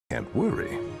Can't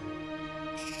worry.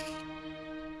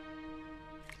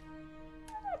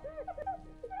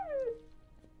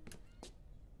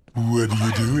 What are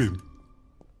you doing?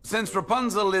 Since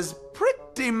Rapunzel is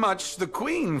pretty much the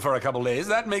queen for a couple days,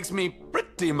 that makes me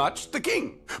pretty much the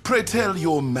king. Pray tell,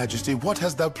 your majesty, what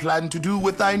hast thou planned to do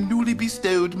with thy newly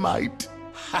bestowed might?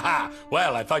 Haha,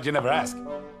 well, I thought you'd never ask.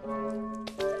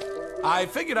 I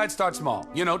figured I'd start small.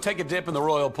 You know, take a dip in the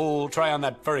royal pool, try on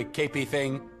that furry capey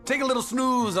thing, take a little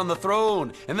snooze on the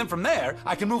throne, and then from there,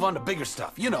 I can move on to bigger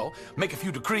stuff. You know, make a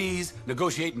few decrees,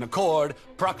 negotiate an accord,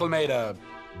 proclamate a...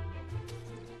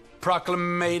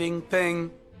 proclamating thing.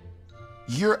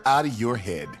 You're out of your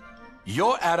head.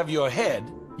 You're out of your head,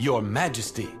 your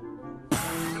majesty.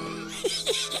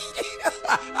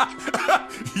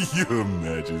 Your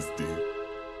majesty.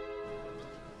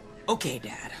 Okay,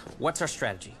 Dad. What's our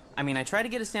strategy? I mean, I tried to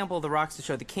get a sample of the rocks to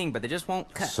show the king, but they just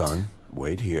won't cut. Son,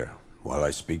 wait here while I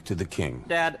speak to the king.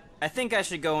 Dad, I think I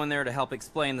should go in there to help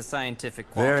explain the scientific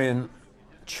quality. Varian,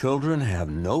 children have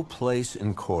no place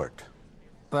in court.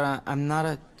 But I'm not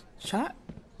a child.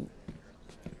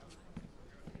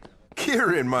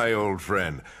 Kirin, my old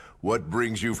friend, what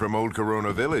brings you from Old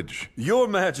Corona Village? Your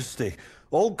Majesty,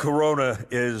 Old Corona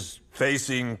is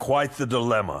facing quite the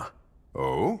dilemma.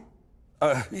 Oh?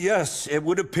 Yes, it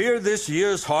would appear this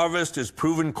year's harvest is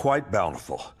proven quite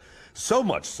bountiful. So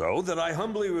much so that I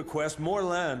humbly request more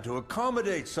land to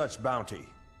accommodate such bounty.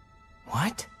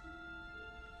 What?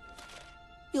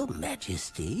 Your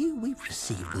Majesty, we've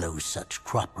received no such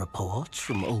crop reports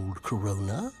from Old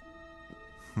Corona.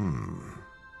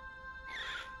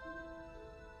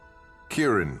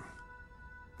 Kirin,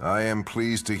 I am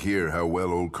pleased to hear how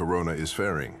well Old Corona is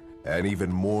faring, and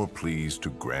even more pleased to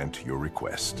grant your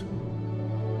request.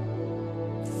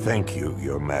 Thank you,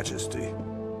 Your Majesty.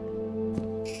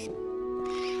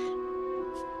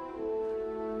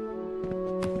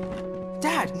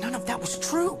 Dad, none of that was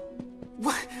true.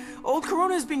 What? Old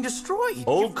Corona is being destroyed.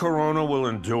 Old Corona will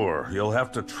endure. You'll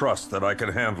have to trust that I can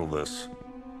handle this.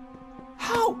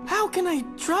 How can I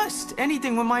trust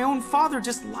anything when my own father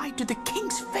just lied to the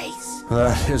king's face?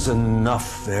 That is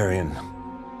enough, Varian.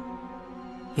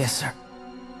 Yes, sir.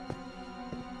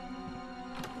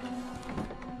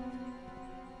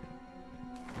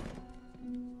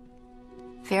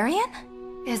 Varian?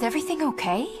 Is everything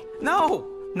okay?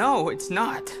 No, it's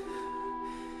not.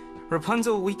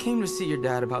 Rapunzel, we came to see your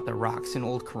dad about the rocks in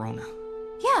Old Corona.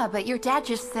 Yeah, but your dad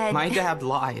just said... My dad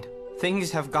lied.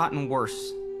 Things have gotten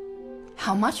worse.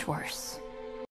 How much worse?